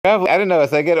Travel, I don't know.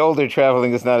 As I get older,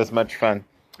 traveling is not as much fun.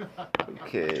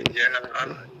 Okay. Yeah,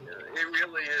 it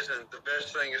really isn't. The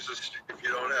best thing is if you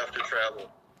don't have to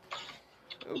travel.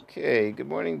 Okay. Good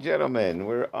morning, gentlemen.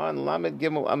 We're on Lamed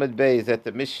Gimel Amud Beis at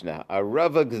the Mishnah,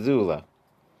 Arava Gzula.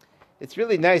 It's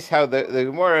really nice how the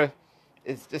Gemara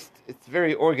it's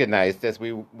very organized as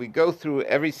we go through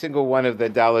every single one of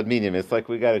the Daled Minim. It's like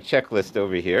we got a checklist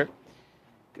over here.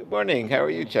 Good morning. How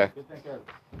are you, Chuck? Good, thank you.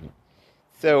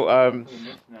 So,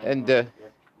 and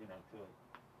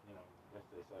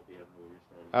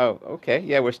oh, okay,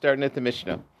 yeah, we're starting at the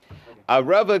Mishnah.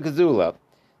 Arava Gzula.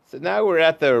 So now we're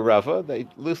at the Arava. They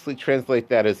loosely translate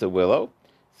that as a willow.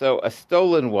 So a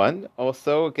stolen one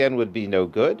also again would be no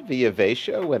good. Via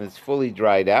Vesha when it's fully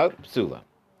dried out. Psula.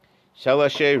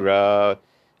 Shalashera.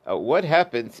 What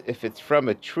happens if it's from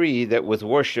a tree that was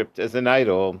worshipped as an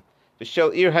idol?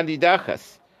 V'shel ir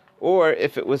handidachas. Or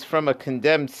if it was from a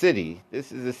condemned city.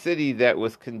 This is a city that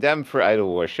was condemned for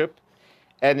idol worship.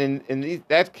 And in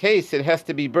that case, it has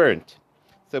to be burnt.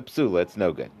 So psula, it's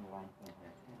no good.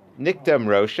 Nikdam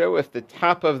rosho, if the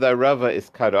top of the arava is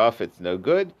cut off, it's no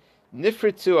good.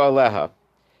 Nifritzu aleha,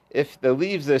 if the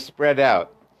leaves are spread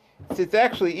out. So it's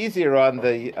actually easier on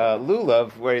the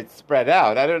lulav where it's spread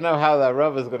out. I don't know how the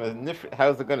arava is going to,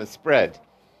 how's it going to spread.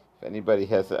 If anybody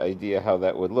has an idea how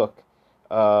that would look.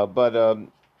 But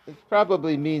it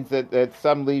probably means that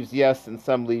some leaves yes and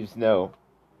some leaves no.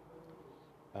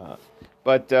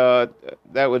 But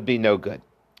that would be no good.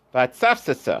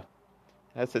 Vatsafsasa,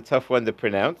 that's a tough one to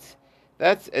pronounce.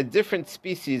 That's a different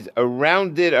species, a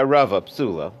rounded arava,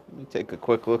 psula. Let me take a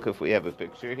quick look if we have a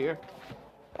picture here.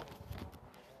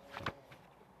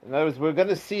 In other words, we're going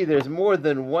to see there's more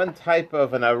than one type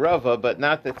of an arava, but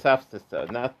not the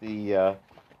tzafsasa, not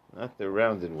the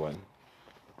rounded one.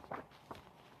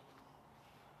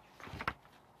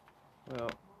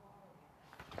 Well,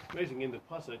 amazing in the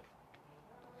pasuk.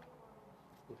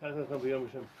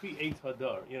 Pre-8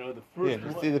 Hadar, the first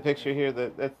one. See the picture here?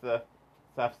 That's the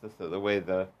tzafsasa, the way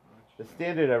the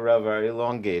standard arava are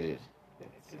elongated.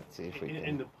 Let's see if we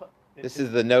can. This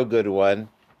is the no good one,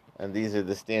 and these are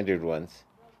the standard ones.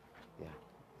 Yeah.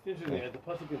 It's interesting. At the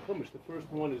pasuk in Chumash, the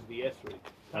first one is the esrog.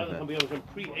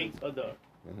 Pre-8 Hadar.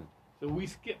 So we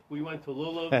skipped. We went to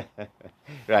Lulav.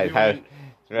 Right.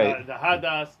 Right. The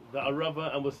Hadas, the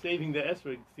Arava, and we're saving the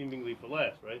esrog seemingly for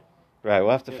last, right? Right.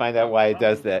 We'll have to find out why it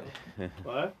does that.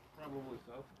 What? Probably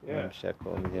so. Yeah.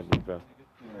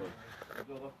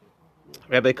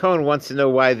 Rabbi Cohen wants to know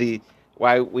why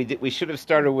we should have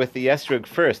started with the esrog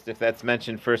first, if that's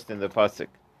mentioned first in the pasuk.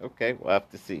 Okay, we'll have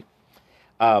to see.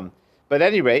 But at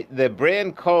any rate,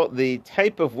 the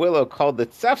type of willow called the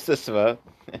tzafsasva,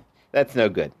 that's no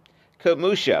good.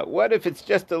 Kamusha. What if it's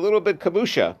just a little bit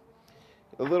kamusha,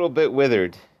 a little bit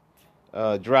withered,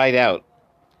 dried out?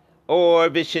 Or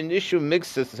vishenishu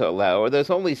mixasala, or there's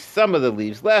only some of the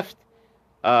leaves left,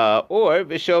 or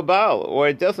vishobal, or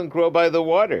it doesn't grow by the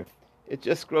water, it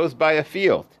just grows by a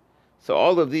field. So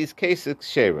all of these cases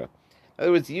shera. In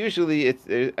other words, usually it's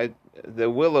the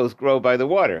willows grow by the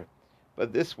water,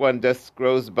 but this one just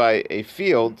grows by a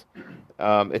field.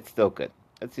 It's still good.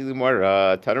 Let's see more.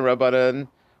 Tanarabanan,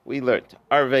 we learned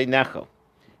arve nachal.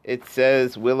 It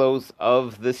says willows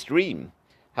of the stream.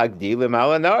 Hagdilim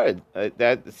alanard.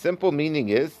 That the simple meaning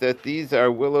is that these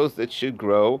are willows that should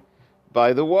grow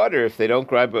by the water. If they don't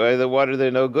grow by the water,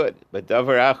 they're no good. But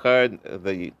davar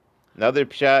achar, another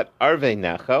pshat, arve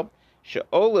nachal,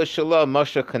 she'ola shala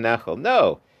masha kanachal.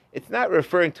 No, it's not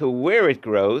referring to where it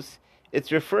grows.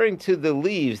 It's referring to the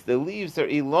leaves. The leaves are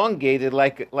elongated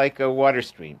like a water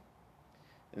stream.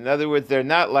 In other words, they're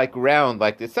not like round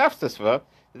like the tzafsasva.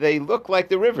 They look like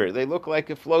the river. They look like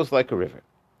it flows like a river.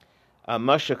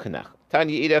 Masha kanach.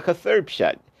 Tanya idach a third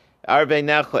pshat. Arve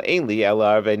nachal ainli ela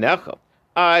arve nachal.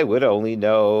 I would only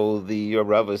know the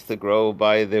aravas to grow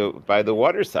by the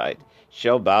water side.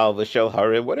 Shel bal v'shel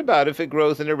harim. What about if it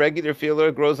grows in a regular field or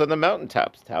it grows on the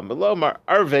mountaintops? Tamalomar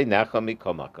arve nachal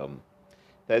mikomakom.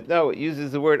 That no, it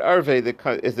uses the word arve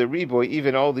that is a reboy.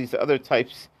 Even all these other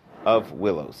types of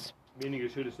willows. Meaning you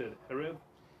should have said Erev?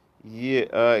 Yeah,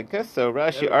 I guess so.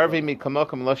 Rashi, Arvi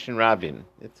mikamokum Lashon Rabin.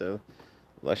 It's a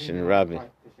Lashon Rabin.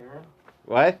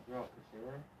 What?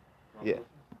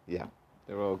 Yeah,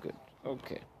 they're all good.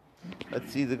 Okay.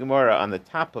 Let's see the Gemara on the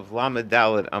top of Lamed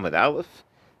Daled Amud Aleph.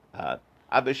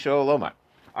 Abishol Omar.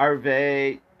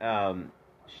 Arve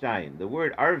Shtayim. The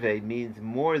word Arve means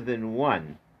more than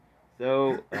one.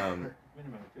 So, a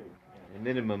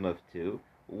minimum of two.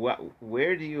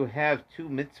 Where do you have two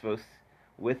mitzvos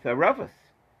with aravas?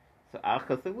 So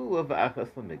achas lulav, achas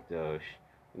lamikdosh.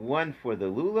 One for the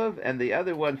lulav and the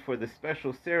other one for the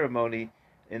special ceremony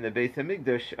in the Beis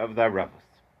Hamikdash of the aravas.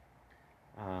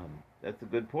 That's a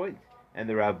good point. And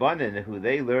the Rabbanan, who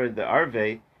they learned the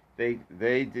Arve, they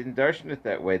didn't darshan it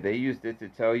that way. They used it to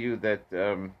tell you that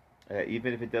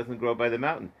even if it doesn't grow by the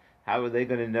mountain, how are they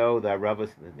going to know the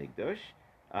Rabbas Lemigdosh?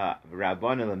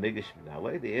 Rabbanan Lemigdosh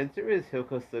Minale? The answer is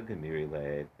Hilchos Gemiri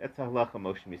Lev. That's halacha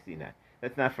Moshe Misina.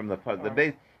 That's not from the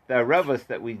Rabbas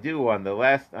that we do on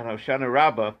Hoshana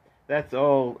Rabbah. That's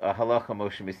all halacha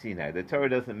Moshe Misina. The Torah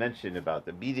doesn't mention about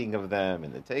the beating of them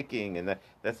and the taking, and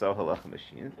that's all halacha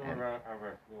Moshe. So Rabba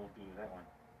will do that one.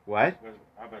 What?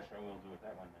 Rabba will do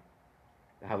that one then.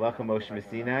 The halacha Moshe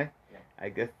Misina? Yeah. I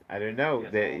guess, I don't know.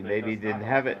 Yes, They maybe didn't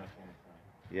have it.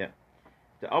 Yeah.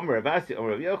 The Omer Abasi,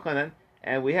 Omer Rabbi Yochanan,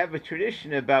 and we have a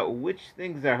tradition about which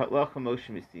things are halacha Moshe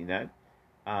Misina.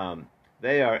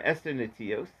 They are Esther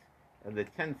Netios, and the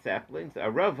 10 saplings,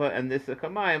 Arava, and the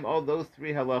Sakamayim. All those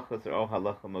 3 halachas are all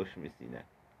halacha Moshe Misina.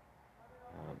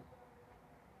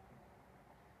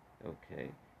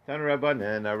 Okay. Tan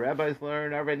Rabbanan, our rabbis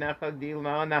learn Arvei Nachal Dil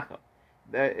Ma'al Nachal.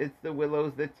 It's the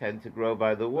willows that tend to grow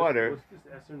by the water. What's this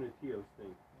Esther Netios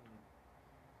thing?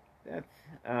 That's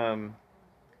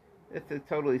it's a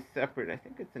totally separate. I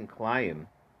think it's in Klayim.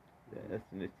 The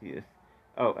Esther Netios.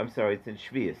 Oh, I'm sorry. It's in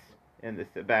Shvius in the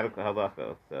sabbatical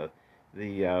halacha. So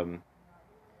the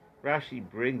Rashi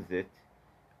brings it.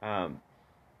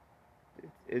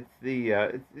 It's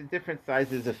the different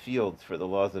sizes of fields for the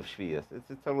laws of Shvius. It's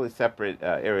a totally separate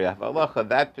area of halacha.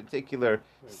 That particular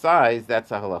size,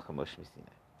 that's a halacha Moshe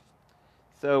Misina.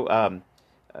 So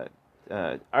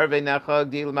Arvei Nachal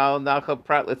Dil Ma'al Nachal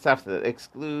Prat Litzafta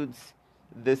excludes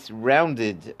this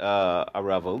rounded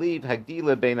arava leaf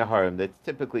Hagdila Bein Aharim. That's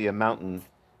typically a mountain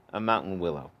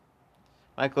willow.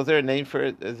 Michael, is there a name for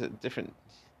it? Is it different?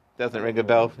 Doesn't ring a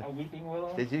bell. A weeping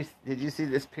willow? Did you see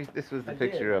this picture? This was the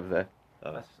picture of the.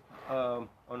 Oh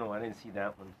no, I didn't see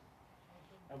that one.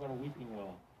 How about a weeping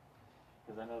willow?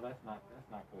 Because I know that's not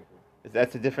kosher. Is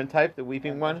that a different type, the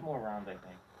weeping one? It's more round, I think.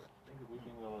 I think the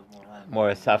weeping willow is more round. More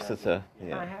a safsasa.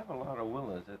 Yeah. I have a lot of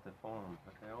willows at the farm,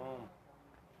 but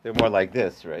They're more like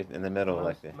this, right? In the middle,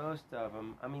 like that. Most of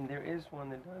them. I mean, there is one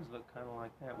that does look kind of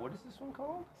like that. What is this one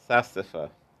called? Safsafa.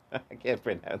 I can't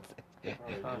pronounce it.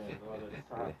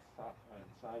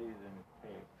 Size and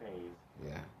phase.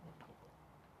 Yeah.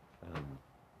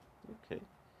 Okay.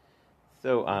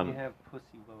 So you have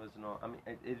pussy willows and all. I mean,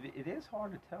 it is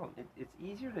hard to tell. It's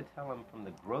easier to tell them from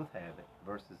the growth habit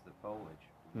versus the foliage.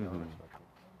 Mm-hmm.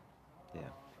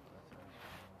 Yeah.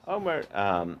 Omer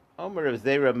of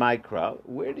Zera Mikra,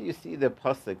 where do you see the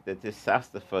pasuk that this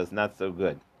safsafa is not so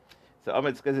good? So Omer,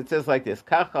 it's because it says like this: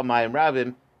 Kacha Mayim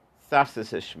Rabim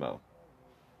Safsas Hishmo.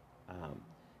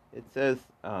 It says,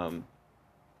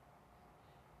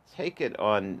 take it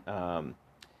on.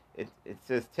 It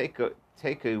says take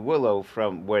a willow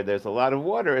from where there's a lot of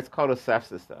water. It's called a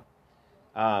safsasa,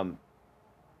 and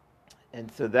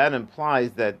so that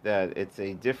implies that it's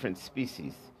a different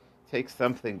species. Take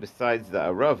something besides the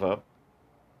arava.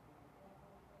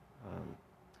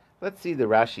 Let's see the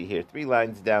Rashi here. 3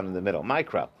 lines down in the middle.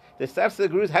 Mikra. The safsasa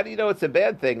grows. How do you know it's a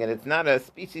bad thing and it's not a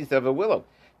species of a willow?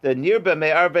 The nirba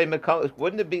me'arve mekal.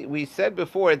 Wouldn't it be? We said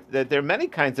before that there are many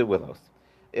kinds of willows.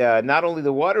 Not only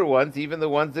the water ones, even the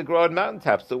ones that grow on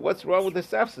mountaintops. So what's wrong with the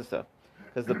safsasa?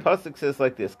 Because the pasuk says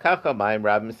like this: Kacha mayim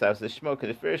rabim safsasa shmo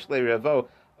kedeferish le'ravo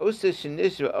osa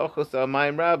shenishva ochos al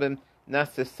mayim rabim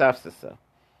nasa safsasa.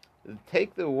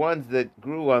 Take the ones that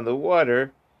grew on the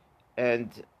water,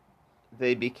 and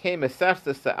they became a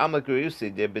safsasa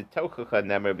amagriusi de betochacha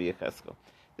nemer b'Yecheskel.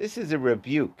 This is a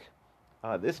rebuke.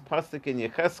 This pasuk in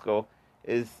Yecheskel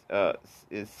is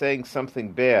saying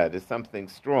something bad, is something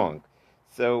strong.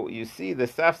 So you see, the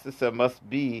safsasa must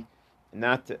be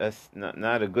not a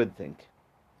good thing.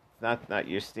 It's not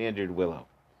your standard willow.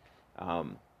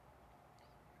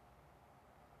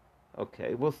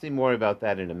 Okay, we'll see more about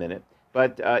that in a minute.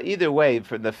 But either way,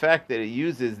 from the fact that it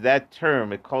uses that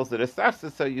term, it calls it a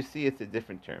safsasa, you see it's a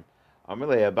different term.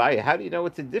 Amalei Abaye, how do you know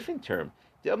it's a different term?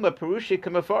 Dilma Perushi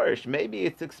Kamafarish. Maybe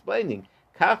it's explaining.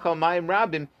 Kachal Mayim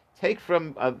Rabim, take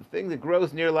from a thing that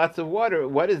grows near lots of water.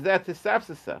 What is that to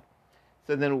safsasa?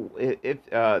 So then, if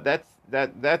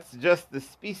that's just the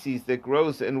species that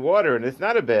grows in water, and it's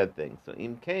not a bad thing. So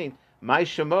Im Kain, my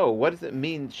Shemo. What does it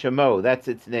mean, Shemo? That's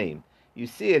its name. You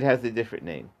see, it has a different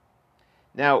name.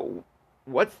 Now,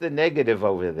 what's the negative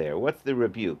over there? What's the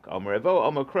rebuke?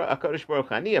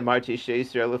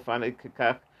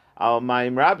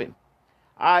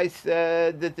 I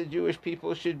said that the Jewish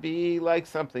people should be like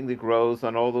something that grows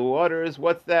on all the waters.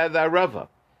 What's that? The arava.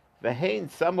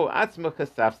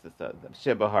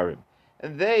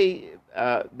 And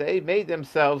they made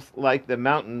themselves like the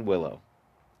mountain willow.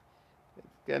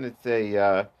 Again, it's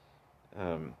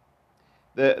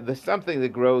the something that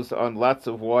grows on lots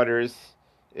of waters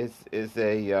is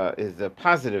a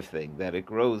positive thing, that it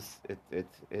grows.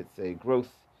 It's a growth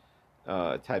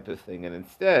type of thing, and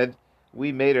instead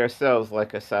we made ourselves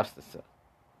like a safsasa.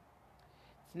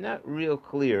 It's not real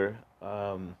clear.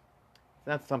 It's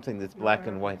not something that's black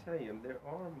and white. I tell you, there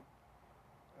are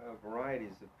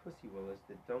varieties of pussy willows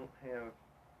that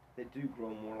do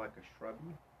grow more like a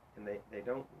shrubby, and they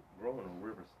don't grow on a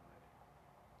riverside.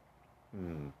 I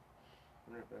wonder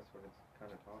if that's what it's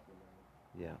kind of talking about.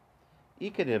 Yeah.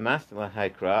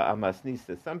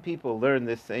 Some people learn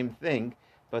this same thing,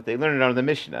 but they learn it on the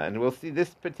Mishnah, and we'll see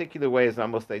this particular way is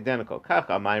almost identical.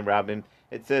 Kacha Maim Rabim,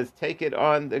 it says, take it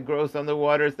on that grows on the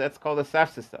waters, that's called a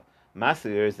safsasa.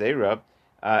 Mascular zera,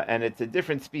 and it's a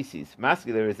different species.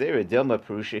 Mascular zera, Dilma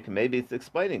Perushik, maybe it's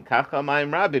explaining. Kacha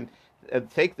Maim Rabim,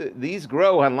 these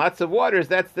grow on lots of waters,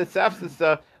 that's the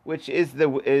safsasa, which is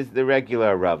the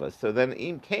regular rava. So then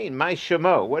Im Kain, my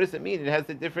shemo, what does it mean? It has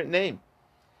a different name.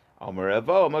 I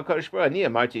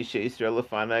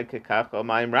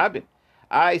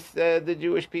said the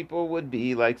Jewish people would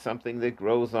be like something that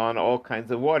grows on all kinds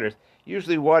of waters.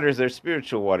 Usually waters are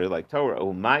spiritual water, like Torah.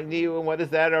 Umayni, and what is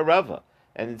that? A rava.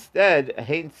 And instead,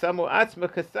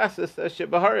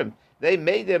 they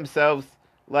made themselves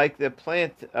like the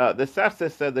plant, the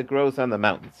safsasa that grows on the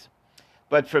mountains.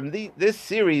 But from this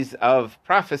series of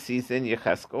prophecies in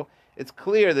Yecheskel, it's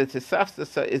clear that the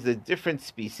safsasa is a different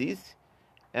species,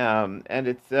 and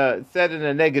it's said in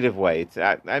a negative way.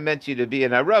 I meant you to be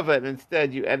an arava, and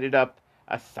instead you ended up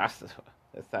a safsasa.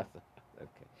 Okay.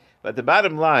 But the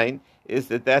bottom line is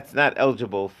that that's not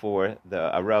eligible for the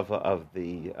arava of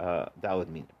the Daled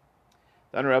Mina.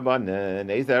 How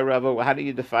do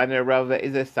you define a arava?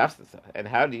 Is a safsasa, and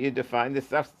how do you define the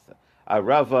safsasa?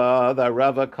 Arava, the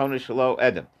arava kona shelo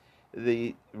edem.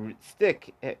 The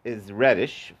stick is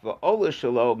reddish, v'ola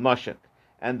shelo mashak,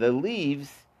 and the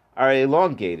leaves are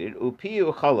elongated,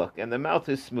 upiu chalak, and the mouth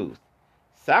is smooth.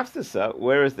 Safsasa,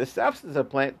 whereas the safsasa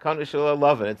plant kona shelo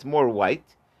lavan, it's more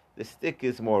white. The stick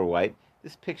is more white.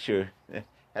 This picture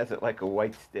has it like a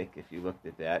white stick, if you looked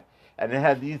at that, and it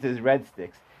had these as red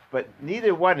sticks. But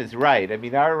neither one is right. I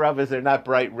mean, our aravas are not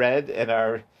bright red,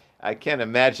 and I can't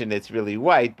imagine it's really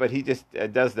white, but he just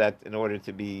does that in order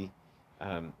to be,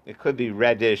 it could be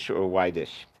reddish or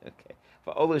whitish. Okay.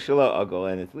 For Ola Shalo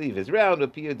Ugl, and its leaf is round,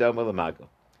 Upiyu Doma Lamago.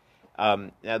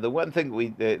 Now, the one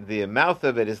thing the mouth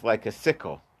of it is like a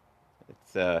sickle.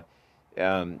 It's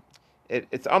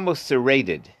almost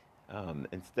serrated,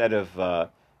 instead of,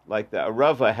 like the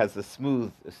arava has is more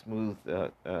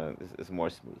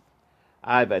smooth.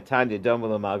 Batanya Doma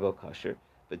Lamago Kosher.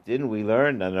 But didn't we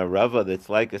learn an arava that's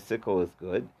like a sickle is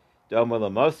good? Doma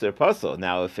lamoser puzzle.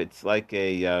 Now, if it's like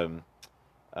a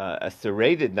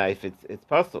serrated knife, it's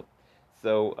puzzle.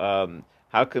 So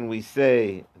how can we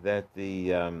say that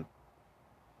the?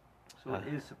 So it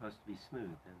is supposed to be smooth,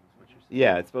 then, is what you're saying?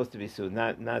 Yeah, it's supposed to be smooth,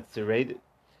 not serrated.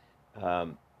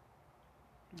 But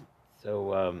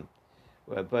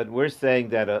we're saying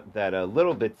that a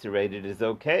little bit serrated is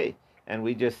okay, and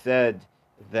we just said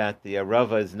that the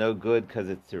arava is no good because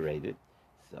it's serrated.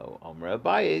 So, Omra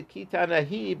Abaye,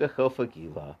 Kitanahi Bechilfa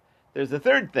Gila. There's a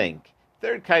third kind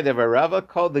of arava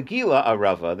called the Gila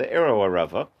arava, the arrow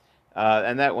arava,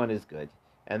 and that one is good.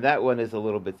 And that one is a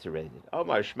little bit serrated.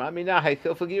 Omar Shmamina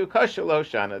Chilfa Gila Kosher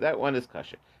Loshana. That one is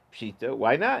kosher. Pshita,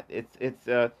 why not? It's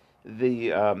the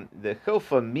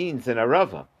chilfa means an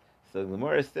arava. So the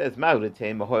Gemara says,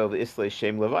 Ma'udatei Mahoil Islay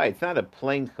Shem Levi. It's not a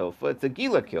plain chilfa, it's a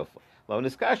Gila chilfa.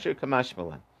 Lonis kasher kamash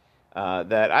malan.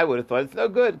 That I would have thought it's no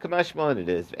good. Kamash malan it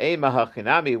is.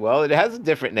 Well, it has a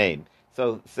different name.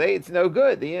 So say it's no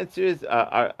good. The answer is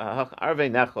arvei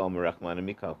nachal merachman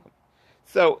mikochim.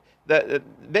 So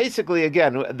basically,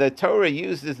 again, the Torah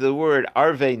uses the word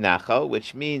arvei nachal,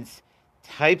 which means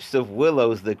types of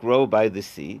willows that grow by the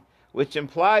sea, which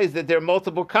implies that there are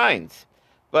multiple kinds.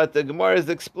 But the Gemara has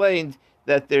explained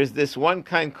that there's this one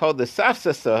kind called the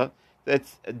safsasa,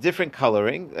 that's a different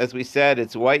coloring. As we said,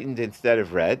 it's whitened instead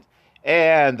of red,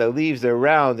 and the leaves are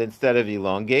round instead of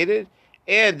elongated,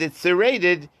 and it's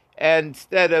serrated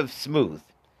instead of smooth.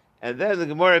 And then the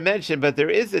Gemara mentioned, but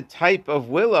there is a type of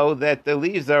willow that the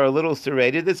leaves are a little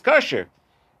serrated, that's kosher,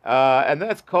 and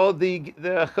that's called the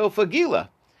chilfa gila.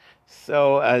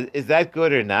 So is that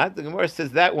good or not? The Gemara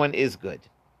says that one is good.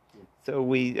 So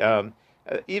we,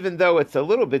 even though it's a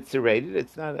little bit serrated,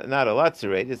 it's not a lot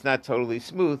serrated, it's not totally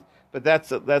smooth, but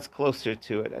that's closer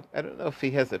to it. I don't know if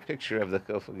he has a picture of the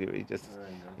chilfa gila. He just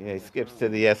he skips to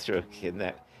the esrog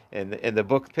in the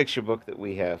book picture book that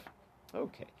we have.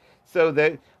 Okay, so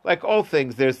like all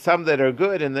things, there's some that are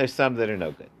good and there's some that are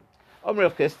no good.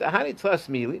 Omrav Kista Hani Tlas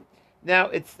Mili. Now,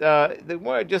 it's the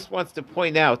Gemara just wants to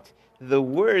point out the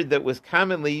word that was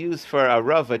commonly used for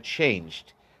arava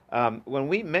changed. When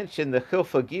we mention the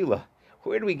chilfa gila,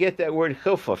 where do we get that word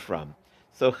chilfa from?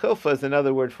 So chilfa is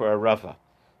another word for arava.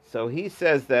 So he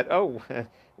says that,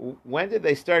 when did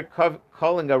they start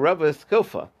calling arava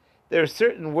chilfa? There are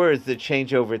certain words that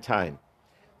change over time.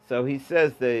 So he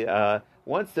says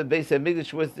once the Beis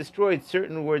Hamikdash was destroyed,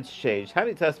 certain words changed. What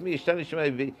are they?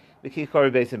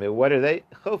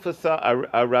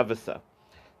 Chilfasa aravasa.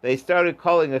 They started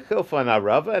calling a chilfa an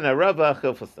arava and arava a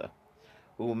chilfasa.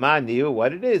 Umaniu,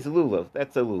 what it is, lulav.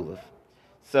 That's a lulav.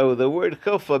 So the word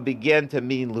chilfa began to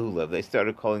mean lulav. They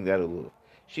started calling that a lulav.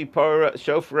 Shipara,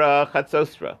 shofra,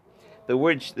 chatzosra.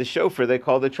 The shofar they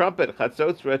call the trumpet.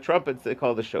 Chatzosra, trumpets they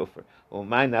call the shofar.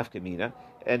 Umay nafkamina.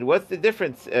 And what's the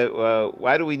difference?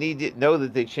 Why do we need to know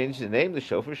that they changed the name? The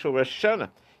shofar, Shul Rosh Hashanah.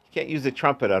 You can't use a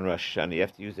trumpet on Rosh Hashanah. You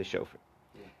have to use a shofar.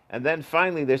 And then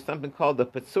finally, there's something called a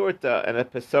pesorta and a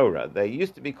pesora. They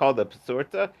used to be called a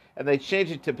pesorta, and they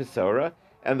changed it to pesora.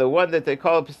 And the one that they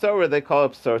call a pesora, they call a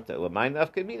pesorta. L'mayin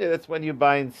nafkamina, that's when you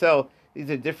buy and sell. These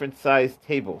are different sized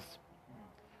tables.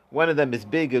 One of them is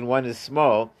big and one is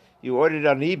small. You ordered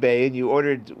on eBay, and you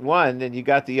ordered one, and you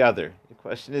got the other. The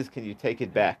question is, can you take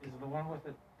it back? Is the one with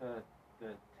the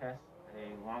test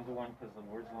a longer one because the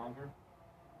word's longer?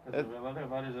 Because the other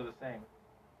letters are the same.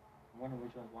 I'm wondering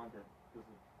which one's longer. Because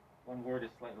one word is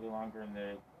slightly longer and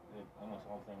they're almost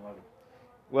all the same letters.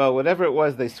 Well, whatever it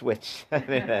was, they switched.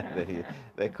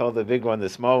 They called the big one the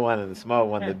small one, and the small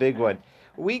one the big one.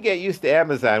 We get used to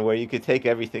Amazon, where you could take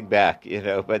everything back,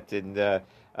 but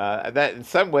that in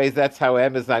some ways that's how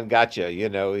Amazon got you,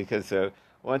 because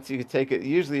once you take it,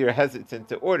 usually you're hesitant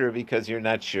to order because you're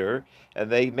not sure, and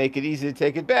they make it easy to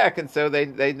take it back, and so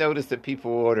they notice that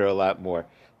people order a lot more.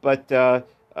 But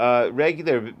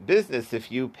regular business,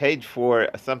 if you paid for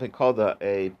something called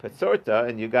a pesorta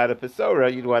and you got a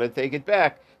pesora, you'd want to take it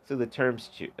back, so the terms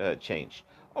change.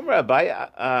 Omar Abai,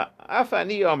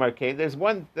 Afani Omar Kane, there's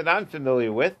one that I'm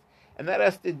familiar with, and that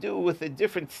has to do with the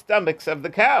different stomachs of the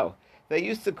cow. They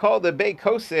used to call the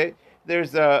beikose,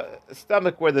 there's a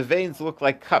stomach where the veins look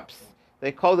like cups.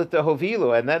 They called it the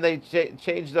hovilo, and then they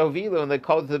changed the hovilo and they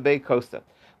called it the beikosa.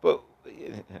 But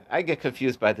I get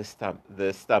confused by the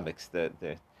stomachs.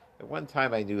 At one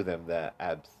time I knew them, the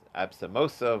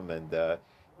absomosum and the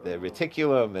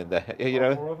reticulum and All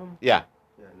four of them? Yeah.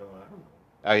 Yeah, no,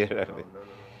 I don't know. Oh, No.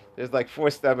 There's like 4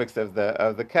 stomachs of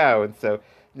the cow, and so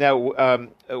now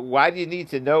why do you need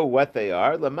to know what they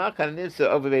are?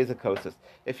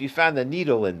 If you found a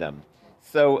needle in them,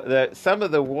 so some of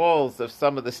the walls of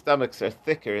some of the stomachs are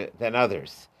thicker than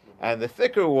others, and the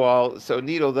thicker wall, so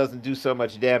needle doesn't do so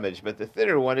much damage, but the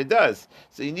thinner one it does.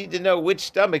 So you need to know which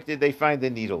stomach did they find the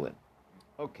needle in.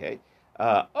 Okay.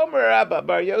 Omer Rabba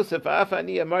Bar Yosef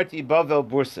Afani Amarti Bavel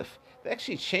Bursif. They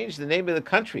actually changed the name of the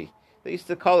country. They used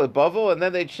to call it Bavel, and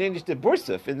then they changed it to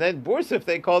Bursif, and then Bursif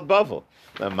they called Bavel.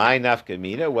 My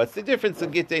nafkamina. What's the difference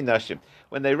in Gitei Nashim?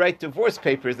 When they write divorce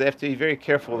papers, they have to be very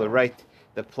careful to write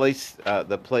the place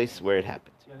where it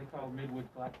happened. Yeah, they call Midwood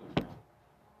Flatbush now.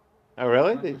 Oh,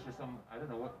 really? Flatbush is I don't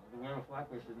know what the real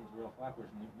Flatbush isn't real Flatbush.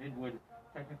 Midwood,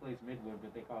 technically it's Midwood,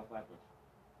 but they call it Flatbush.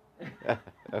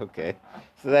 Okay,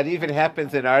 so that even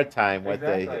happens in our time.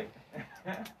 Exactly.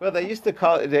 They used to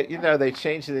call it. They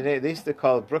changed the name. They used to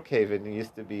call it Brookhaven. It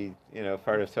used to be,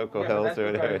 part of Toco Hills or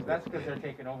whatever. That's because they're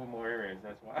taking over more areas.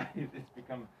 That's why it's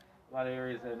become a lot of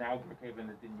areas that are now Brookhaven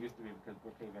that didn't used to be because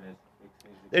Brookhaven is.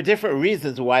 There are different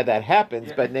reasons why that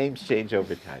happens, but names change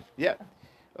over time. Yeah.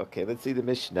 Okay, let's see the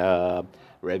Mishnah.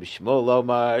 Reb Shmuel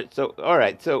Omar. So, all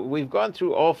right. So we've gone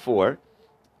through all 4.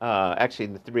 Actually,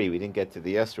 in the 3, we didn't get to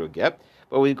the esrog yet,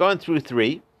 but we've gone through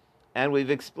 3, and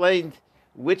we've explained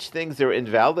which things are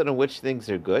invalid and which things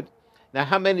are good. Now,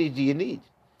 how many do you need?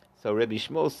 So Rabbi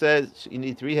Shmuel says you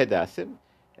need 3 hadassim,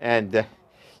 and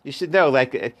you should know,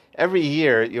 like every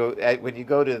year, when you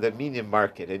go to the Minyan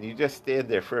market and you just stand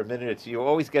there for a minute or two, you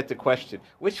always get the question,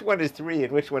 which one is 3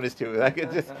 and which one is 2? Like you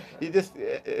just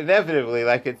inevitably,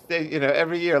 like it's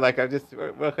every year, like I'm just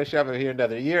Baruch Hashem, I'm here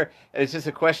another year, and it's just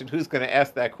a question: who's going to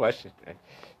ask that question?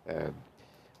 So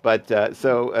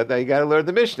now you got to learn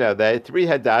the Mishnah. There are 3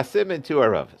 hadassim and 2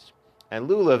 aravas, and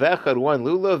lulav echad, 1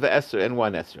 lulav, esrog, and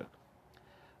 1 esrog.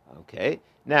 Okay.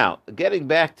 Now, getting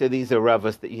back to these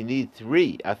aravas that you need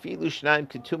 3, afilu shnaim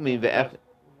ketumim ve'echad.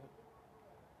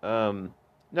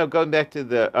 No, going back to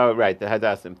the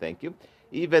hadassim. Thank you.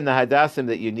 Even the hadassim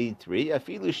that you need 3,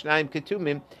 afilu shnaim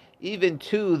ketumim, even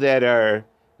 2 that are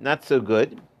not so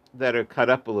good, that are cut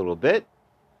up a little bit.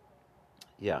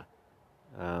 Yeah.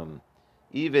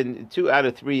 Even 2 out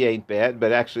of 3 ain't bad,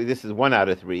 but actually this is 1 out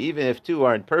of 3. Even if 2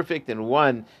 aren't perfect and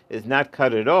 1 is not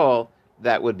cut at all,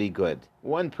 that would be good.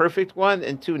 1 perfect one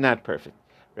and 2 not perfect.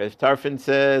 Rev Tarfon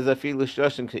says afilu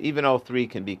shloshim, even all 3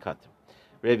 can be cut.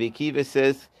 Rev Akiva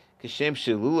says kashem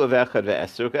shelulav echad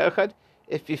ve'esrog echad.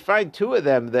 If you find 2 of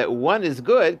them that 1 is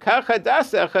good, kacha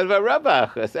das echad ve'rava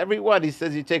achas. Every one, he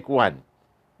says you take 1.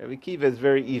 Rev Akiva is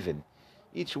very even.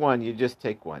 Each one you just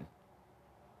take 1.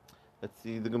 Let's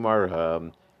see the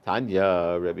Gemara.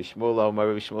 Tanya, Rabbi Shmuel, Omar,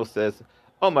 Rabbi Shmuel says,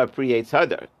 Omar pre-eitz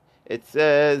hadar. It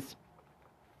says,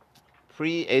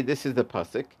 this is the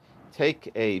pasuk.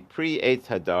 Take a pre-eitz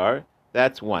hadar.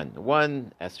 That's 1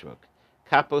 esrog.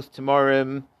 Kapos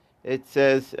timorim. It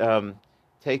says,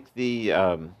 take the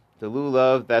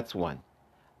lulav. That's 1.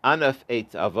 Anaf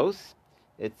eitz avos.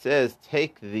 It says,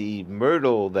 take the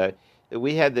myrtle. That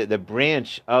we had the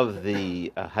branch of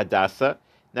the hadassah.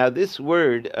 Now this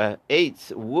word,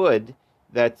 eitz, wood,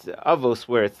 that's avos,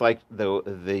 where it's like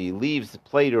the leaves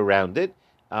played around it.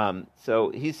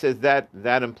 So he says that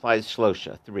implies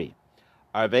shlosha, 3.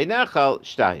 Arvei nachal,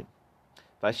 shtayim.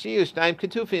 Vashiyu shtayim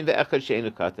ketufim ve'echad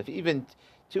she'enu kataf. Even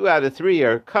 2 out of 3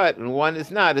 are cut and 1 is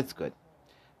not, it's good.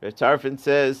 Rav Tarfon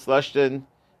says, Slushton,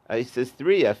 he says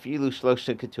 3, afilu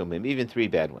shlosha ketumim, even 3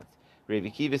 bad ones. Rabbi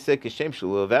Akiva said, "Kashem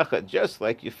shululav echad," just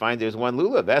like you find there's 1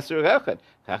 lulav, esrog echad,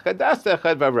 chachadas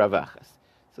echad v'ravachas.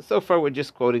 So far we're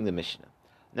just quoting the Mishnah.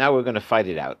 Now we're going to fight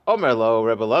it out. Omer lo,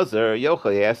 Rebbe Lazar,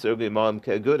 yochel yasser b'moam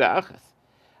ke'aguda achas.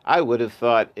 I would have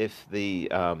thought if the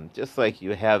just like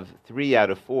you have 3 out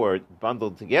of 4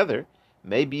 bundled together,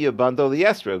 maybe you bundle the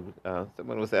esrog.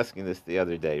 Someone was asking this the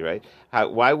other day, right?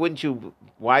 Why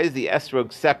is the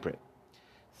esrog separate?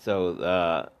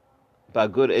 So.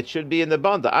 Bagud, it should be in the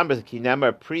bundle.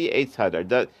 Pre-eitz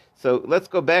hadar. So let's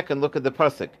go back and look at the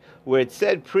pasuk where it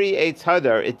said pre-eitz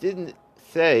hadar. It didn't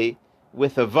say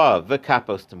with a vav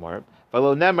v'kapos tomorrow.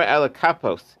 V'lo nemer ela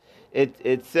kapos.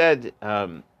 It said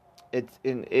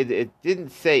it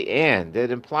didn't say and.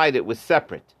 It implied it was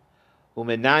separate.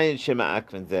 Umenayin shema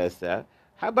akven zeh.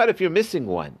 How about if you're missing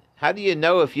 1? How do you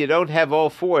know if you don't have all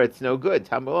 4? It's no good.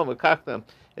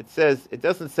 It says it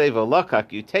doesn't say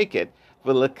v'lakak. You take it.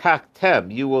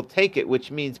 V'lekachtem, you will take it, which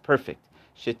means perfect.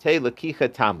 Shetei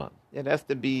lekicha tama. It has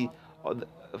to be,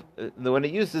 when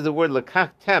it uses the word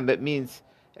lekachtem, it means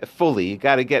fully. You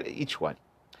got to get each one.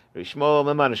 Rishmol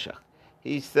Mamanashach.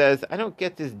 He says, I don't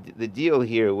get the deal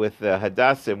here with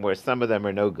Hadassim where some of them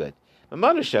are no good.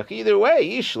 Mamanashach, either way,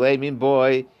 Yishleimin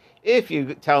boy, if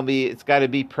you tell me it's got to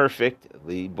be perfect,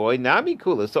 the boy nami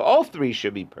kula. So all 3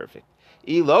 should be perfect.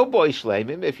 Elo boy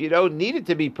shleimim, if you don't need it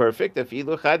to be perfect, if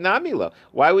ilu chad namilo,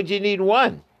 why would you need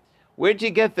 1? Where'd you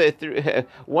get the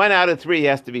 1 out of 3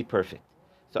 has to be perfect?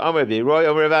 So Amar Roy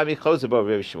Amar Rami Chosabo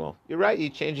Rav Shmuel. You're right. He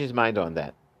changed his mind on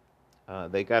that.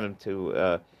 They got him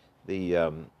to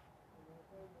the.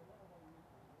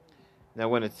 Now,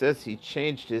 when it says he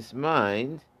changed his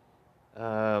mind,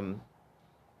 so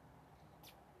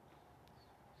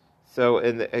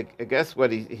and I guess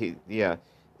what he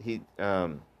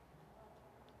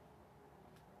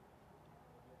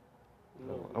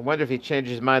I wonder if he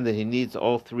changed his mind that he needs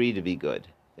all 3 to be good.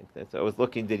 I think that's. I was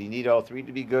looking. Did he need all 3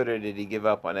 to be good, or did he give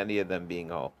up on any of them being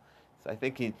whole? So I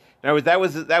think he. In other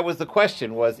words, that was the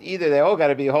question. Was either they all got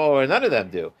to be whole, or none of them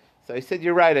do. So he said,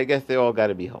 "You're right. I guess they all got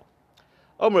to be whole."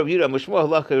 Omer Yehuda Mushmuel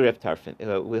Halacha Rav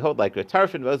Tarfon. We hold like Rav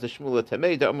Tarfon was the Shmuel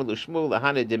Tamei. The Omer Shmuel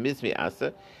Lahana de Mizmi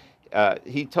Asa.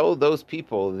 He told those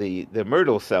people, the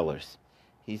myrtle sellers,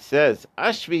 he says,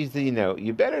 "Ashvi zino,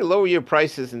 you better lower your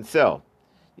prices and sell.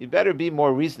 You better be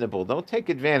more reasonable. Don't take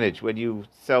advantage when you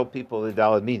sell people the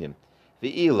daled minim.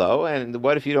 The elo, and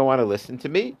what if you don't want to listen to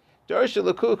me? Dorsha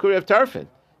l'kuk Rav Tarfon.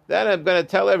 Then I'm going to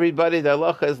tell everybody that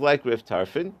halacha is like Rav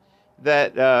Tarfon,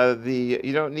 that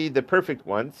you don't need the perfect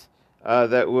ones.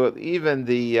 That will even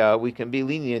we can be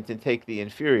lenient and take the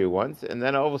inferior ones, and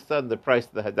then all of a sudden the price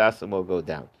of the hadassim will go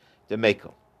down to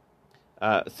Mako.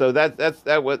 So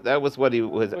that was what he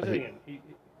was. He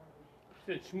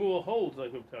said Shmuel holds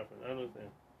like Rav Tarfon. I don't understand.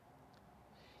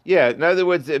 Yeah, in other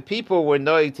words, people were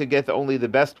knowing to get only the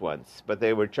best ones, but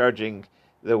they were charging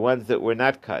the ones that were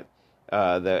not cut,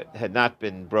 that had not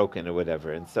been broken or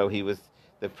whatever, and so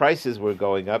the prices were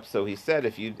going up. So he said,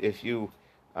 if you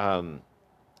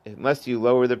unless you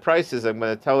lower the prices, I'm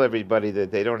going to tell everybody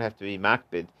that they don't have to be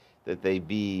makbid, that they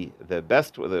be the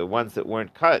best, the ones that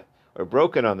weren't cut or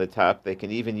broken on the top. They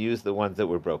can even use the ones that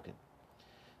were broken.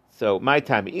 So my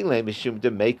time, Ilay Mishum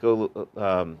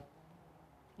Demeko.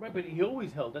 Right, but he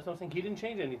always held. That's what I'm saying. He didn't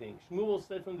change anything. Shmuel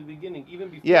said from the beginning, even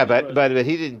before. Yeah, but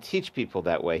he didn't teach people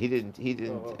that way. He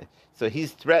didn't. So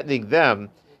he's threatening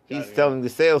them. he's it, telling the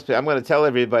salespeople, I'm going to tell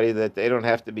everybody that they don't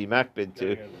have to be makbid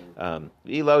to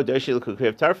elo dershil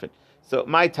kukriv tarfin. So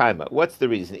my time, what's the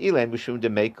reason? Elan mishum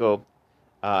demeko.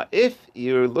 If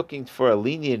you're looking for a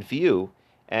lenient view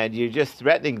and you're just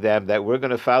threatening them that we're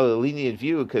going to follow a lenient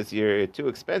view because you're too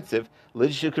expensive,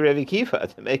 l'shuk Revi Kiva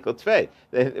to make tvei.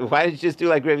 Why don't you just do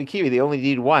like Revi Kiva? They only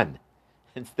need one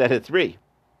instead of three.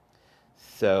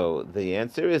 So the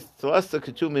answer is tzalasa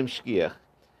ketumim shkiach.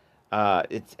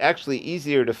 It's actually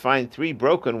easier to find three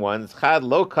broken ones. Chad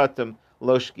lo katum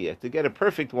lo shkiach. To get a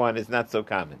perfect one is not so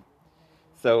common.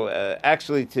 So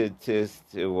actually, to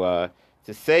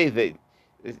say that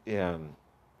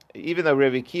even though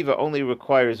Rebbe Kiva only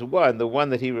requires one, the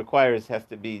one that he requires has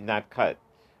to be not cut.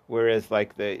 Whereas,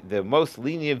 like the most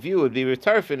lenient view would be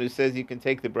Retarfin, who says you can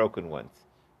take the broken ones,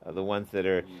 the ones that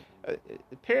are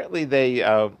apparently they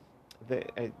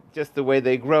just the way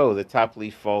they grow, the top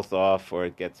leaf falls off or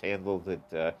it gets handled.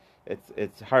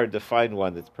 It's hard to find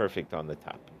one that's perfect on the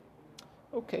top.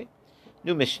 Okay,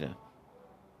 new Mishnah.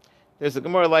 There's a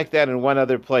Gemara like that in one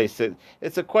other place.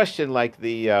 It's a question like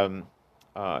the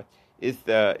is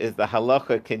the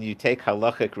halacha? Can you take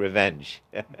halachic revenge?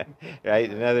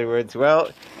 Right. In other words,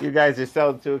 well, you guys are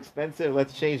selling too expensive.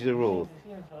 Let's change the rules.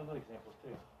 We've seen other examples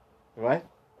too. What? I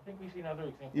think we've seen other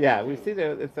examples. Yeah, too. we've seen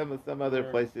it in some other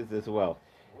places as well.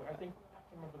 I think I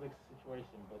can't remember the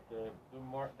situation, but the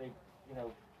more they,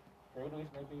 produce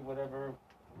maybe whatever.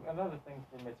 Another thing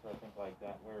for mitzvah, I think like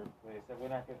that, where they said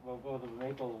we'll go the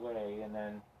maple way, and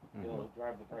then it'll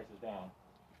drive the prices down.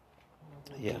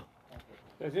 Yeah.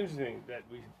 That's interesting that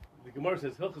the Gemara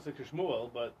says Hilchos Shmuel,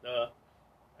 but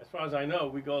as far as I know,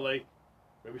 we go like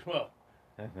Rabbi Shmuel.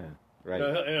 Right.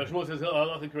 Shmuel says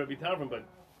Halachic Rabbi Tarfon, but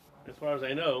as far as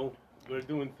I know, we're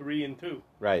doing 3 and 2.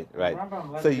 Right.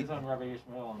 Rambam leverages on Rabbi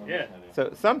Yishmael on the Yeah.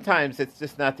 So sometimes it's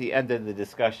just not the end of the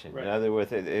discussion. Right. In other words,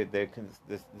 the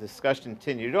discussion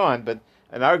continued on, but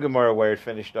an argument where it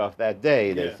finished off that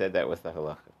day, they said that was the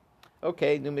halacha.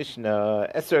 Okay, new Mishnah.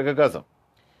 Esrog Agazel.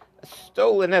 A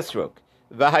stolen esrog.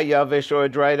 Vahayavish, or a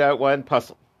dried out one,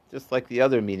 puzzle. Just like the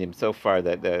other medium so far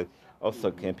that also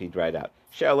can't be dried out.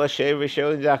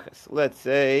 Let's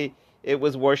say it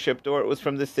was worshipped or it was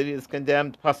from the city that's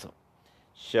condemned, puzzle.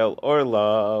 Shel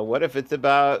Orla, what if it's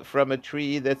from a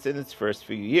tree that's in its first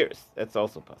few years? That's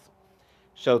also possible.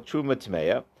 Shel Truma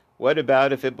Tmeya, what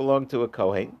about if it belonged to a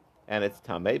Kohen and it's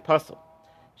Tameh? Puzzle.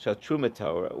 Shel Truma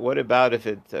Torah, what about if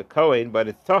it's a Kohen but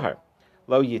it's Tahar?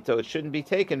 Lo Yito, it shouldn't be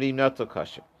taken, Vimnato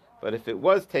Kasher. But if it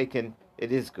was taken,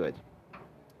 it is good.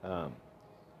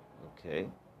 Okay.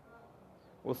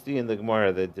 We'll see in the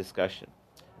Gemara the discussion.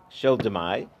 Shel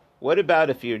Demai, what about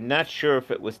if you're not sure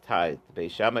if it was tied?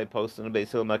 Beis Shammai posted and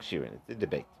Beis Hillel Makshirin. It's a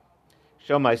debate.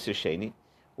 Shel Meiser Sheni.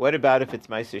 What about if it's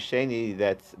Meiser Sheni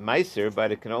that's Meiser,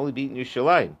 but it can only be in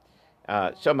Yerushalayim?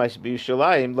 Shel Meiser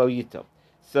Yerushalayim Lo Yito.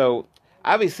 So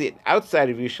obviously, outside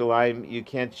of Yerushalayim, you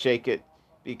can't shake it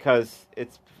because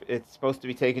it's supposed to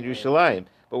be taken to Yerushalayim.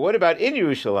 But what about in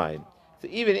Yerushalayim? So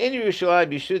even in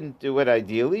Yerushalayim, you shouldn't do it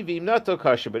ideally. V'imnato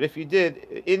kasher, but if you did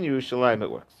in Yerushalayim,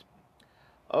 it works.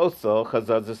 Also,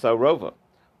 chazazis arova.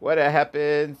 What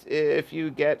happens if you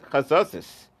get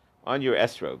chazazis on your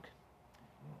esrog?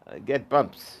 Get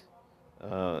bumps.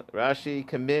 Rashi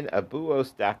kamin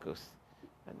abuos dakos.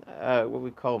 What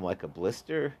we call them, like a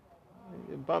blister?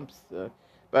 Bumps.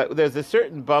 But there's a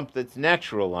certain bump that's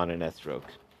natural on an esrog.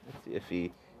 Let's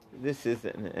see this is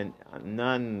a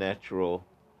non-natural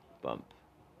bump.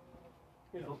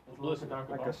 Like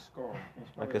a scar.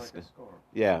 Like a scar.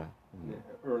 Yeah.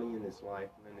 Early in his life,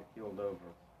 and then it healed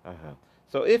over.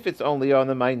 So if it's only on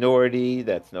the minority,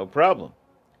 that's no problem.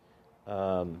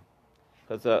 I'm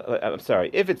sorry,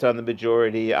 if it's on the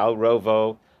majority, al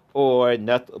rovo, or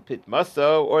nut pit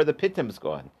maso, or the pitum's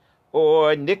gone,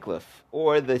 or niklif,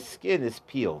 or the skin is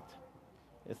peeled.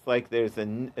 It's like there's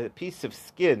a piece of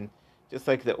skin, just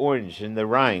like the orange and the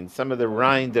rind. Some of the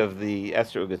rind of the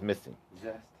esrog is missing.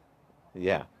 Zest.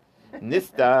 Yeah.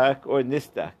 Nistak or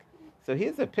nistak. So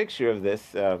here's a picture of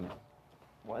this.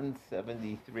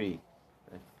 173.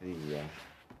 That's the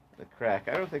crack.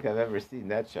 I don't think I've ever seen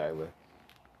that, Shiloh.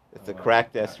 It's a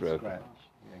cracked esrog. Scratch.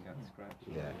 Yeah, got the scratch.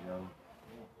 Yeah.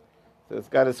 So it's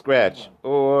got a scratch,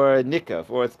 or nikaf,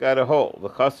 or it's got a hole, the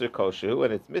chaser koshu,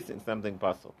 and it's missing something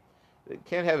puzzle. You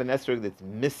can't have an esrog that's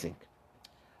missing.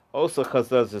 Also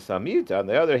chazazis amut. On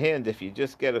the other hand, if you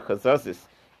just get a chazazis,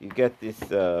 you get this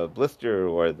blister,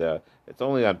 or it's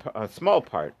only on a small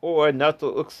part, or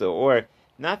nato uksa, or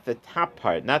not the top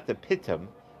part, not the pitum,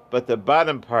 but the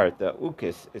bottom part, the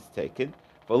ukis, is taken.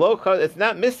 Below, it's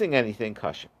not missing anything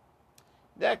kasher.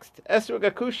 Next, esrog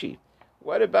akushi.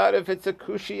 What about if it's a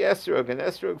kushi esrog, an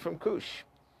esrog from Kush?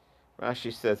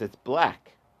 Rashi says it's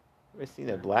black. Ever seen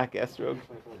a black esrog?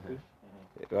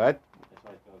 What?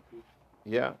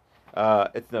 Yeah.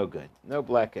 It's no good. No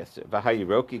black esrog.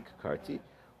 Vahayiroki kakarti.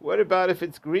 What about if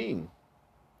it's green?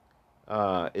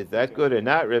 Is that good or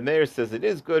not? Rameir says it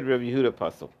is good. Rabbi Yehuda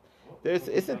puzzle.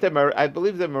 I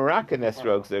believe the Moroccan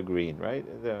esrogs are green, right?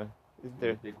 Isn't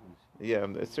there? Yeah,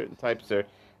 there's certain types are.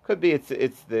 Could be it's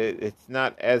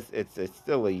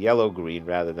still a yellow green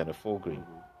rather than a full green.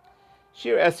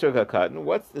 Shir esrog hakatan.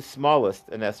 What's the smallest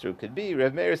an esrog could be?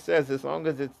 Rav Meir says as long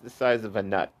as it's the size of a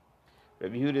nut.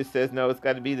 Rabbi Yehuda says no, it's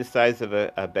got to be the size of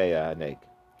a beya, an egg.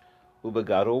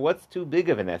 Ubagaru. What's too big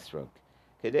of an esrog?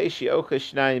 Kadeshi ocha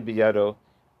shnayim biyado.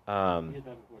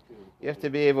 You have to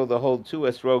be able to hold 2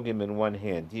 esrogim in one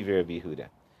hand. Divrei Rabbi Yehuda.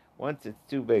 Once it's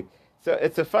too big. So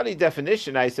it's a funny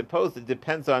definition. I suppose it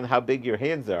depends on how big your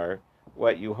hands are,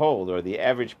 what you hold, or the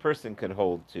average person can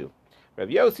hold 2.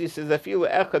 Rabbi Yossi says, "Afilu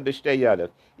echad b'shtei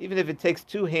yadav." Even if it takes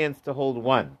 2 hands to hold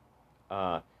one,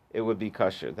 it would be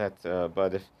kosher.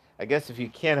 But if you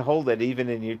can't hold it even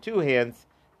in your 2 hands,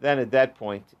 then at that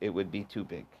point it would be too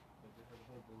big.